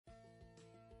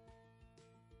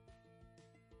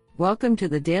Welcome to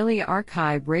the Daily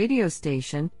Archive radio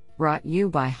station, brought you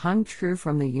by Hung Tru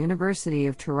from the University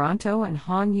of Toronto and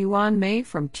Han Yuan Mei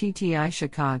from TTI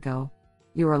Chicago.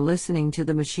 You are listening to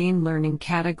the Machine Learning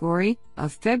category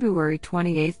of February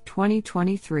 28,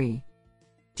 2023.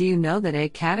 Do you know that a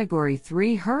Category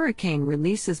 3 hurricane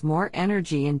releases more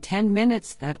energy in 10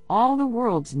 minutes than all the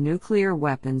world's nuclear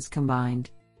weapons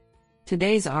combined?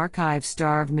 Today's archive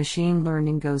star of machine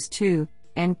learning goes to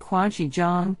Enquanxi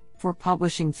Zhang for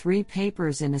publishing 3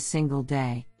 papers in a single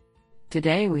day.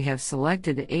 Today we have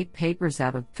selected 8 papers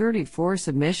out of 34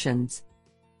 submissions.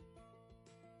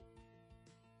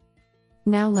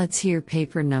 Now let's hear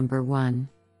paper number 1.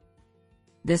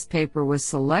 This paper was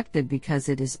selected because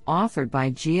it is authored by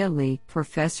Jia Li,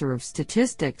 Professor of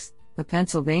Statistics, the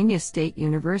Pennsylvania State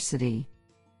University.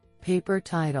 Paper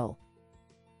title: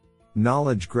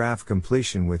 Knowledge Graph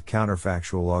Completion with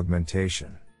Counterfactual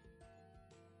Augmentation.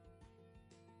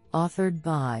 Authored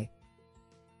by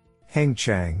Heng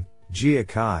Chang, Jia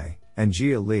Kai, and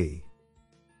Jia Li.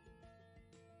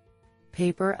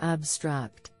 Paper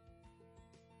abstract: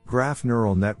 Graph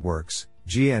neural networks,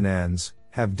 GNNs,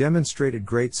 have demonstrated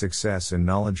great success in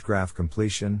knowledge graph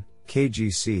completion,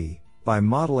 KGC, by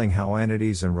modeling how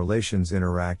entities and relations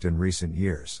interact in recent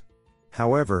years.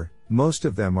 However, most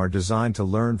of them are designed to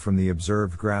learn from the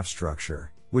observed graph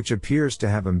structure, which appears to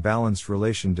have imbalanced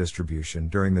relation distribution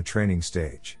during the training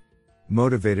stage.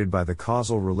 Motivated by the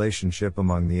causal relationship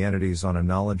among the entities on a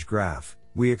knowledge graph,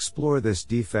 we explore this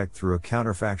defect through a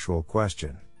counterfactual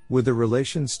question. Would the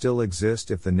relation still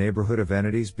exist if the neighborhood of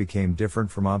entities became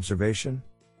different from observation?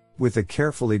 With a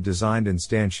carefully designed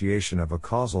instantiation of a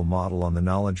causal model on the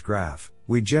knowledge graph,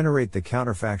 we generate the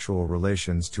counterfactual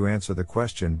relations to answer the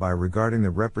question by regarding the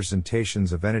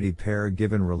representations of entity pair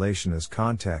given relation as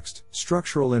context,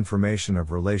 structural information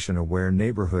of relation-aware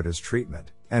neighborhood as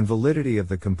treatment, and validity of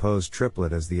the composed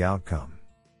triplet as the outcome.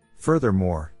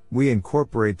 Furthermore, we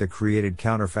incorporate the created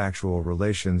counterfactual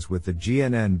relations with the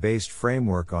GNN-based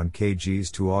framework on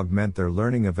KGs to augment their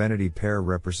learning of entity pair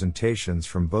representations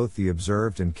from both the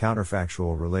observed and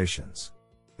counterfactual relations.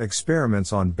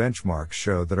 Experiments on benchmarks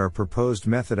show that our proposed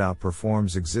method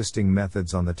outperforms existing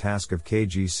methods on the task of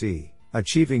KGC,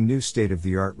 achieving new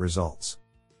state-of-the-art results.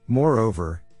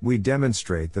 Moreover, we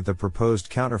demonstrate that the proposed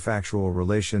counterfactual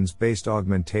relations-based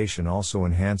augmentation also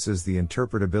enhances the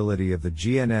interpretability of the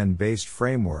GNN-based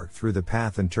framework through the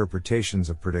path interpretations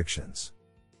of predictions.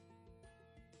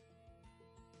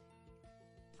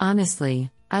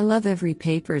 Honestly, I love every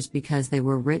papers because they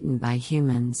were written by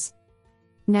humans.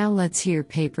 Now let's hear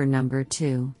paper number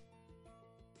 2.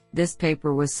 This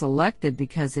paper was selected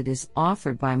because it is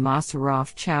authored by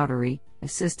Mossaroff Chowdhury,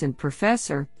 Assistant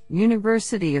Professor,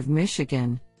 University of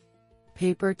Michigan.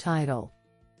 Paper title: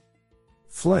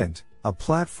 Flint, a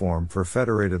platform for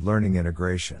federated learning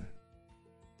integration.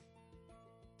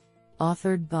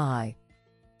 Authored by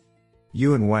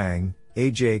Yuan Wang,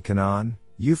 A.J. Kanan,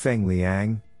 Yufeng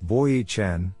Liang, Boyi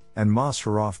Chen, and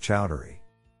Mossaroff Chowdhury.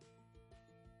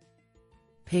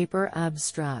 Paper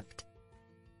abstract: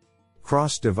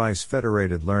 Cross-device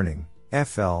federated learning,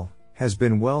 FL, has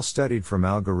been well studied from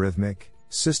algorithmic,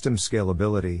 system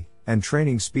scalability, and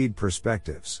training speed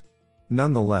perspectives.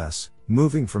 Nonetheless,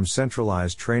 moving from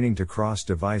centralized training to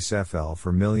cross-device FL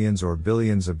for millions or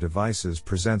billions of devices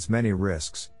presents many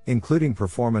risks, including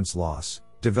performance loss,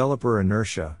 developer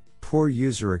inertia, poor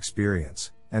user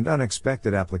experience, and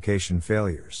unexpected application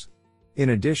failures. In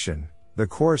addition, the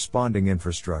corresponding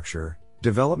infrastructure,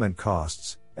 development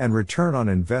costs, and return on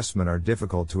investment are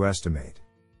difficult to estimate.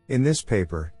 In this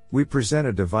paper, we present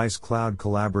a device cloud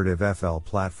collaborative FL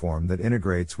platform that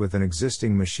integrates with an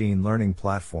existing machine learning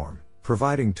platform,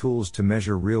 providing tools to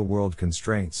measure real-world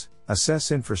constraints,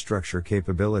 assess infrastructure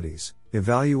capabilities,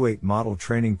 evaluate model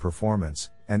training performance,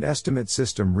 and estimate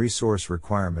system resource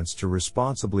requirements to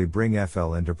responsibly bring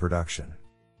FL into production.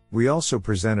 We also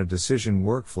present a decision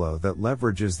workflow that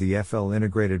leverages the FL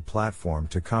integrated platform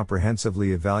to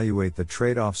comprehensively evaluate the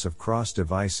trade-offs of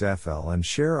cross-device FL and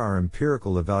share our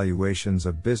empirical evaluations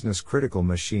of business-critical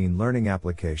machine learning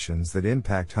applications that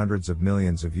impact hundreds of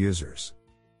millions of users.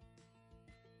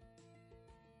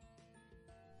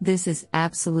 This is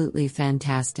absolutely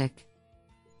fantastic.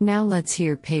 Now let's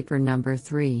hear paper number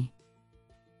 3.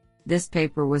 This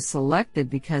paper was selected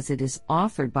because it is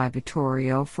authored by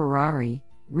Vittorio Ferrari,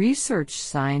 research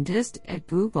scientist at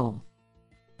Google.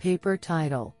 Paper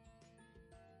title: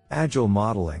 Agile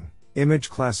Modeling, Image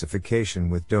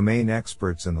Classification with Domain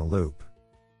Experts in the Loop.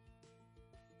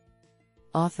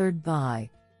 Authored by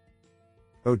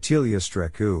Ottilia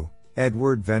Strecu,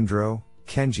 Edward Vendro,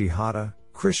 Kenji Hata,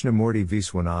 Krishnamurti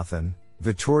Viswanathan,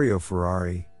 Vittorio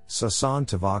Ferrari, Sasan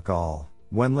Tavakkal,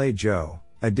 Wenlei Zhou,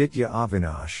 Aditya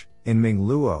Avinash, Inming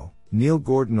Luo, Neil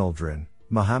Gordon Uldrin,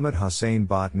 Mohammed Hossein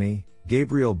Botany,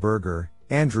 Gabriel Berger,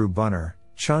 Andrew Bunner,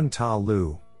 Chun Ta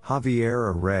Lu,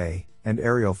 Javier Array, and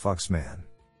Ariel Fuxman.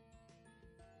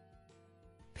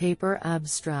 Paper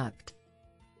abstract.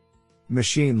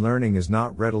 Machine learning is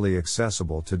not readily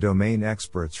accessible to domain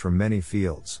experts from many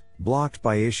fields, blocked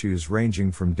by issues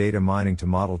ranging from data mining to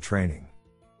model training.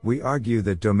 We argue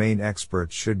that domain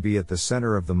experts should be at the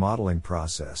center of the modeling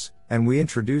process, and we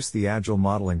introduce the agile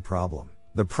modeling problem,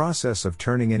 the process of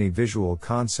turning any visual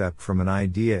concept from an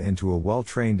idea into a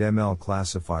well-trained ML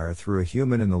classifier through a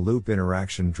human-in-the-loop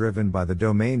interaction driven by the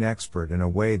domain expert in a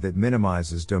way that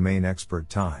minimizes domain expert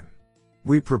time.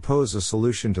 We propose a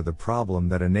solution to the problem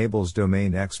that enables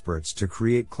domain experts to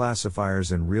create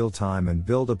classifiers in real time and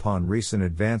build upon recent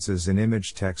advances in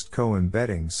image-text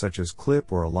co-embedding such as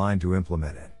CLIP or Align to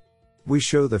implement it. We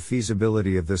show the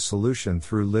feasibility of this solution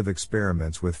through live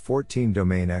experiments with 14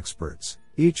 domain experts,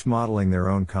 each modeling their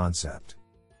own concept.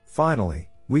 Finally,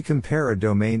 we compare a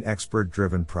domain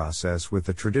expert-driven process with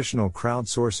the traditional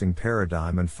crowdsourcing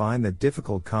paradigm and find that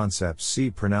difficult concepts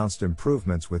see pronounced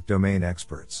improvements with domain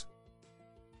experts.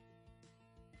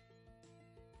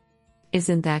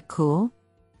 Isn't that cool?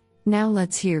 Now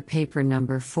let's hear paper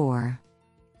number 4.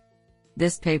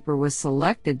 This paper was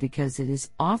selected because it is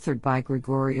authored by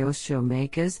Grigorios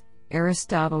Shomekas,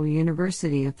 Aristotle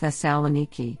University of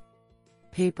Thessaloniki.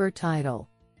 Paper title: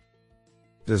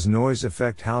 Does noise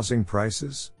affect housing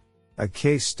prices? A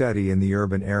case study in the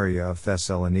urban area of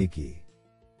Thessaloniki.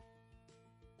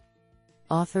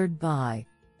 Authored by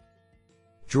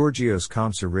Georgios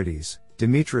Komsaridis,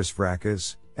 Dimitris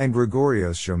Vrakas, and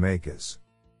Grigorios Shomekas.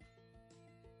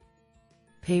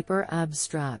 Paper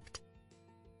abstract.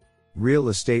 Real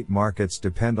estate markets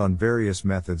depend on various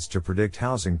methods to predict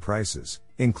housing prices,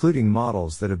 including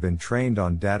models that have been trained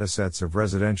on datasets of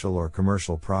residential or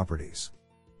commercial properties.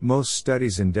 Most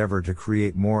studies endeavor to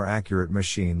create more accurate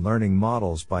machine learning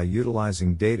models by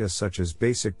utilizing data such as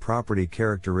basic property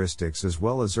characteristics as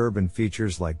well as urban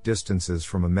features like distances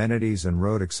from amenities and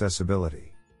road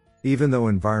accessibility. Even though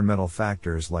environmental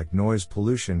factors like noise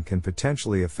pollution can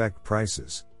potentially affect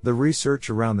prices, the research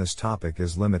around this topic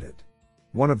is limited.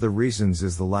 One of the reasons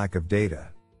is the lack of data.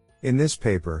 In this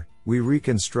paper, we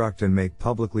reconstruct and make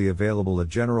publicly available a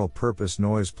general-purpose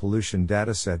noise pollution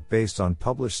dataset based on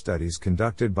published studies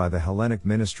conducted by the Hellenic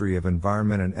Ministry of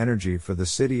Environment and Energy for the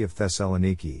city of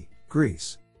Thessaloniki,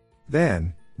 Greece.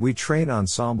 Then, we train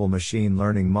ensemble machine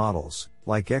learning models,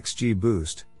 like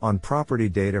XGBoost, on property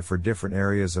data for different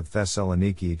areas of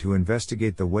Thessaloniki to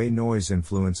investigate the way noise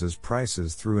influences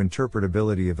prices through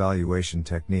interpretability evaluation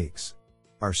techniques.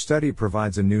 Our study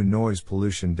provides a new noise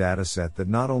pollution dataset that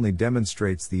not only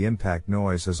demonstrates the impact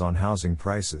noise has on housing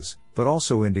prices, but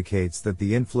also indicates that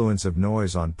the influence of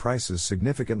noise on prices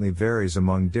significantly varies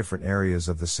among different areas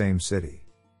of the same city.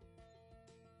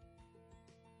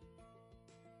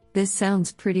 This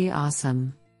sounds pretty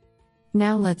awesome.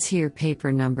 Now let's hear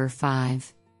paper number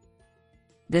 5.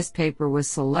 This paper was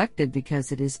selected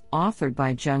because it is authored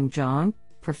by Zheng Zhang,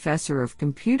 Professor of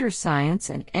Computer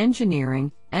Science and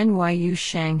Engineering, NYU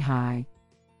Shanghai.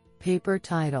 Paper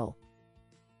title: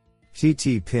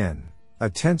 TT-PIN, a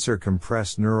tensor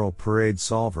compressed neural parade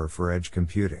solver for edge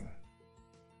computing.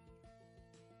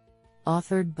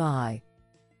 Authored by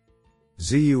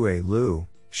Ziyue Liu,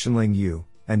 Shenling Yu,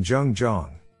 and Zheng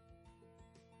Zhang.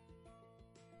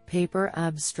 Paper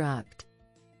abstract.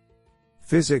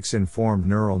 Physics-informed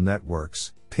neural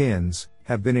networks, PINs,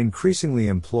 have been increasingly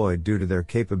employed due to their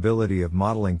capability of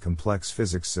modeling complex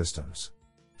physics systems.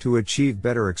 To achieve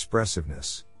better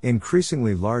expressiveness,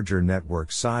 increasingly larger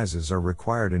network sizes are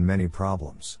required in many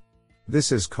problems. This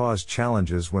has caused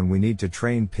challenges when we need to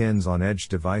train PINs on edge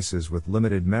devices with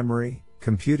limited memory,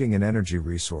 computing and energy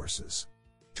resources.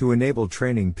 To enable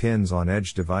training PINs on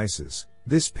edge devices,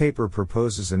 this paper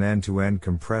proposes an end-to-end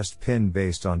compressed PIN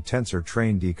based on tensor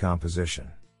train decomposition.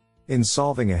 In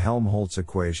solving a Helmholtz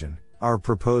equation, our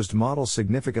proposed model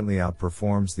significantly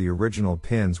outperforms the original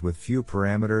PINs with few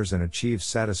parameters and achieves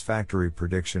satisfactory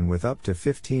prediction with up to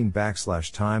 15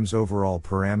 times overall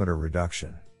parameter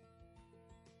reduction.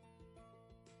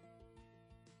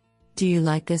 Do you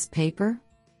like this paper?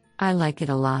 I like it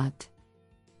a lot.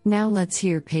 Now let's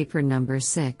hear paper number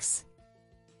 6.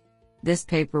 This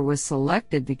paper was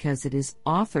selected because it is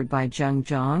authored by Zheng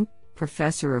Zhang,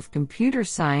 Professor of Computer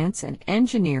Science and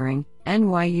Engineering,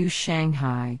 NYU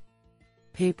Shanghai.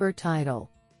 Paper title: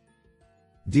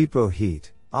 Depot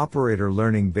Heat, Operator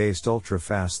Learning Based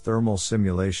Ultra-Fast Thermal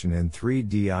Simulation in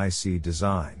 3D IC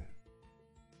Design.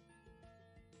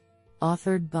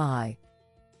 Authored by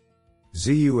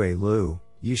Ziyue Liu,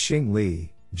 Yixing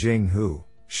Li, Jing Hu,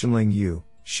 Shenling Yu,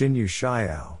 Xinyu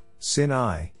Xiao, Xin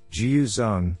Ai, Jiu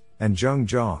Zheng, and Zheng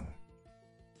Zhang.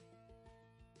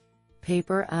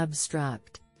 Paper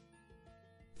abstract.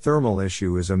 Thermal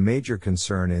issue is a major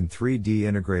concern in 3D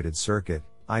integrated circuit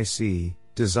 (IC)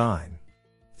 design.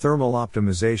 Thermal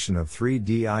optimization of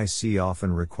 3D IC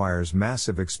often requires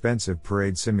massive expensive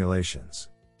parade simulations.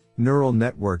 Neural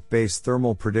network-based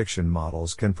thermal prediction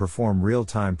models can perform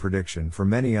real-time prediction for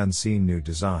many unseen new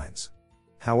designs.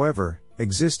 However,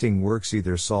 existing works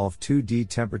either solve 2D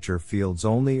temperature fields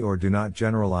only or do not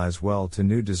generalize well to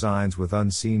new designs with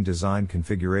unseen design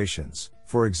configurations,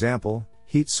 for example,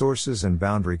 heat sources and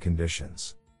boundary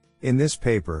conditions. In this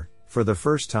paper, for the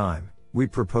first time, we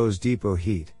propose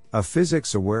DeepOHeat, a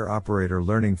physics-aware operator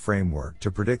learning framework to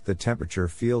predict the temperature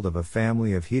field of a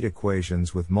family of heat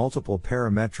equations with multiple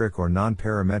parametric or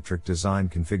non-parametric design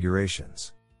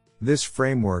configurations. This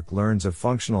framework learns a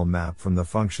functional map from the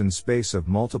function space of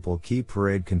multiple key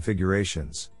parade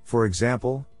configurations, for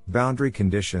example, boundary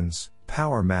conditions,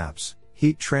 power maps,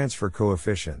 heat transfer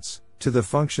coefficients, to the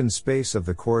function space of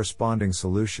the corresponding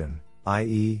solution,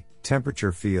 i.e.,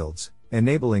 temperature fields,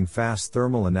 enabling fast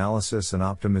thermal analysis and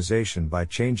optimization by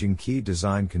changing key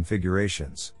design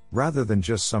configurations, rather than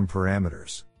just some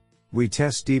parameters. We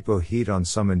test DeepOHeat on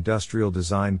some industrial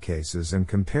design cases and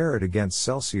compare it against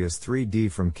Celsius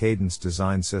 3D from Cadence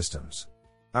Design Systems.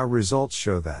 Our results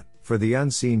show that, for the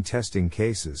unseen testing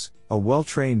cases, a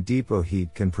well-trained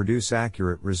DeepOHeat can produce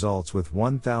accurate results with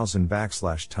 1000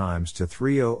 times to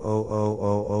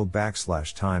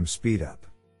 300,000 times speedup.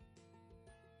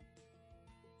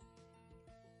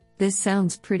 This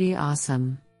sounds pretty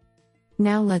awesome.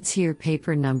 Now let's hear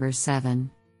paper number 7.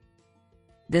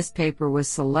 This paper was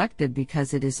selected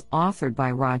because it is authored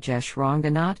by Rajesh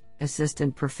Ranganath,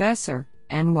 Assistant Professor,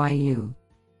 NYU.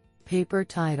 Paper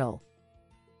title: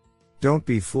 Don't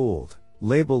be fooled,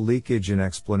 label leakage in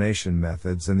explanation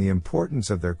methods and the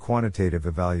importance of their quantitative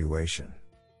evaluation.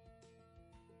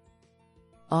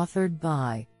 Authored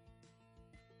by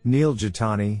Neil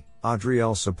Jitani,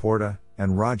 Adriel Saporta,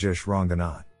 and Rajesh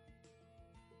Ranganath.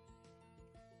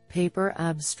 Paper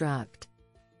abstract.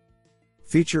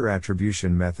 Feature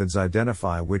attribution methods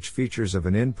identify which features of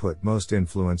an input most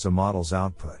influence a model's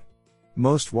output.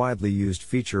 Most widely used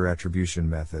feature attribution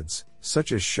methods,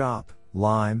 such as SHOP,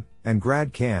 LIME, and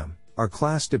GradCam, are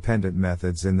class-dependent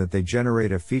methods in that they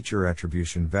generate a feature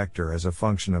attribution vector as a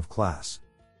function of class.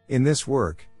 In this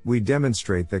work, we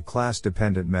demonstrate that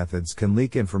class-dependent methods can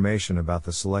leak information about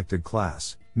the selected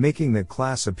class, making that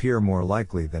class appear more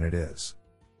likely than it is.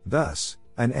 Thus,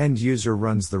 an end user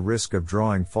runs the risk of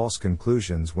drawing false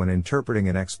conclusions when interpreting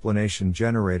an explanation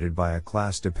generated by a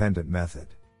class-dependent method.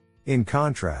 In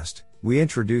contrast, we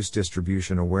introduce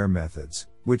distribution-aware methods,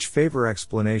 which favor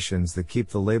explanations that keep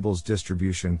the label's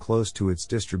distribution close to its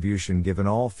distribution given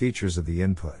all features of the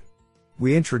input.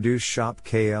 We introduce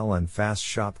SHOP-KL and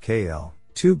FastSHOP-KL,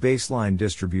 two baseline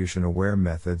distribution-aware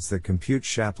methods that compute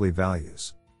Shapley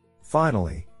values.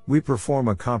 Finally, we perform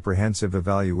a comprehensive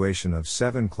evaluation of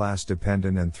 7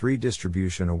 class-dependent and 3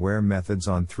 distribution-aware methods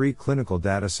on 3 clinical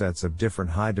datasets of different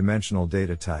high-dimensional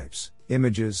data types: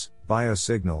 images,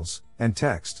 biosignals, and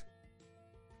text.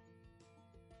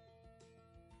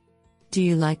 Do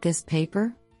you like this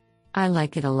paper? I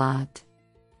like it a lot.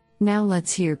 Now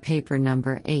let's hear paper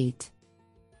number 8.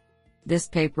 This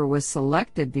paper was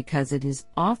selected because it is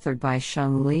authored by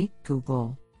Sheng Li,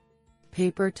 Google.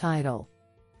 Paper title: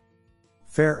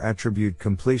 Fair attribute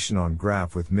completion on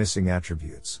graph with missing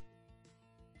attributes.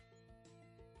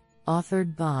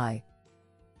 Authored by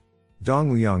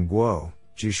Dongliang Guo,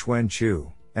 Jixuan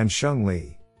Chu, and Sheng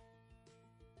Li.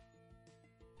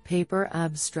 Paper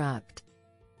abstract.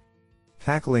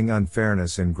 Tackling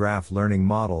unfairness in graph learning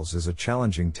models is a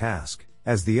challenging task,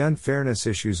 as the unfairness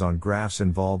issues on graphs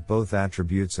involve both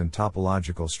attributes and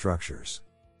topological structures.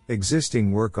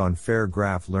 Existing work on fair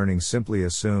graph learning simply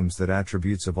assumes that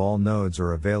attributes of all nodes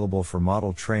are available for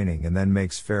model training and then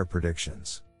makes fair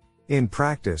predictions. In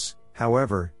practice,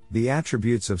 however, the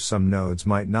attributes of some nodes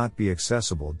might not be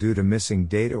accessible due to missing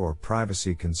data or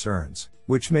privacy concerns,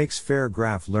 which makes fair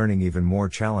graph learning even more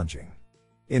challenging.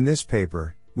 In this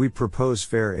paper, we propose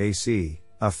FAIR-AC,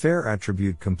 a fair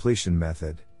attribute completion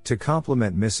method, to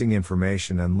complement missing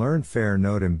information and learn fair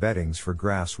node embeddings for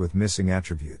graphs with missing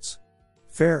attributes.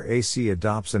 FAIR-AC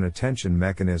adopts an attention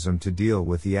mechanism to deal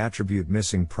with the attribute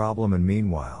missing problem, and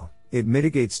meanwhile, it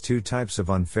mitigates 2 types of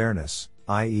unfairness,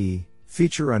 i.e.,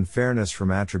 feature unfairness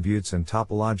from attributes and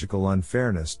topological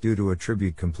unfairness due to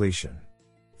attribute completion.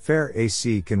 FAIR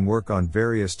AC can work on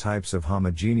various types of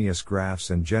homogeneous graphs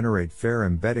and generate FAIR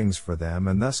embeddings for them,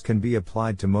 and thus can be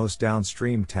applied to most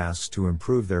downstream tasks to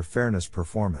improve their fairness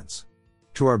performance.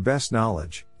 To our best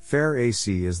knowledge, FAIR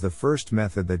AC is the first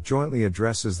method that jointly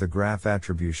addresses the graph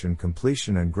attribution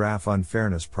completion and graph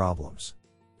unfairness problems.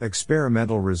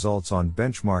 Experimental results on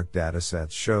benchmark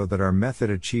datasets show that our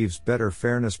method achieves better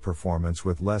fairness performance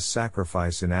with less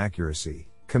sacrifice in accuracy,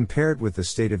 compared with the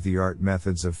state-of-the-art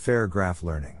methods of FAIR graph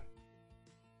learning.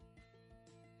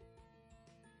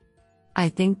 I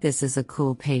think this is a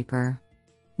cool paper.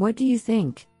 What do you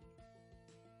think?